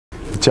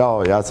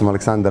Ćao, ja sam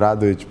Aleksandar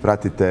Radović,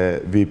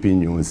 pratite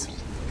WPNews.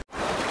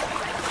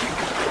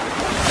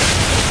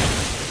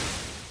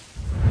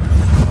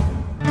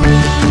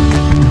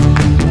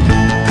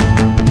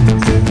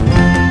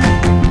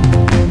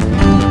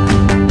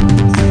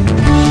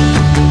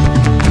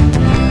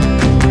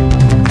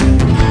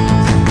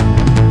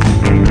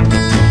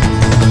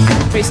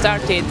 We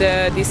started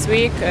this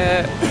week.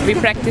 We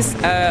practice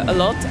a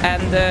lot,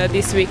 and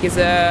this week is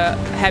a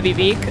heavy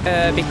week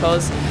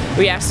because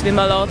we are swim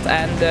a lot,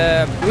 and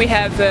we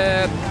have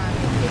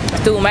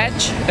 2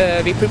 matches.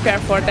 We prepare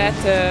for that,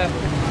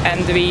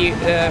 and we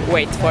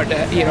wait for the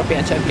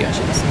European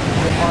Championships.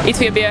 It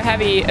will be a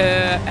heavy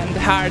and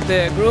hard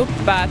group,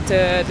 but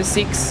the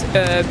 6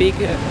 big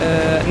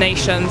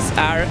nations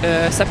are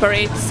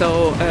separate,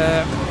 so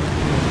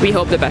we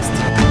hope the best.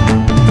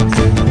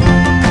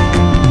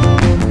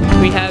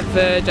 We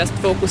have just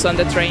focus on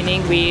the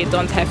training. We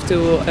don't have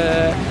to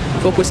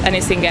focus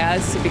anything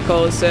else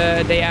because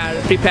they are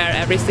prepare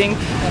everything.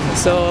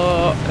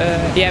 So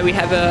yeah, we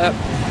have a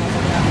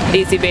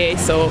easy way.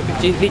 So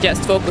we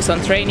just focus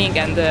on training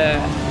and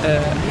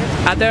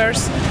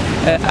others,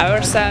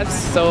 ourselves.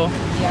 So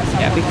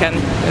yeah, we can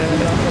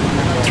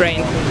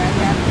train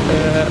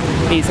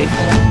easy.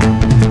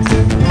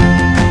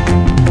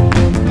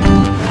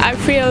 I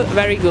feel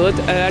very good,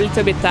 a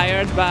little bit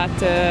tired, but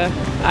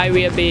I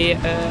will be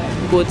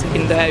good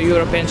in the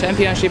European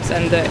Championships,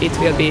 and it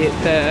will be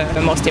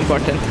the most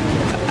important.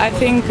 I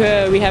think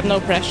we have no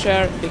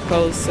pressure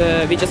because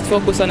we just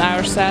focus on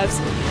ourselves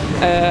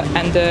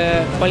and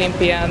the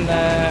Olympian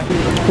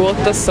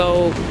quota,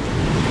 so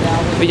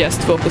we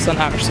just focus on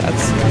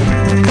ourselves.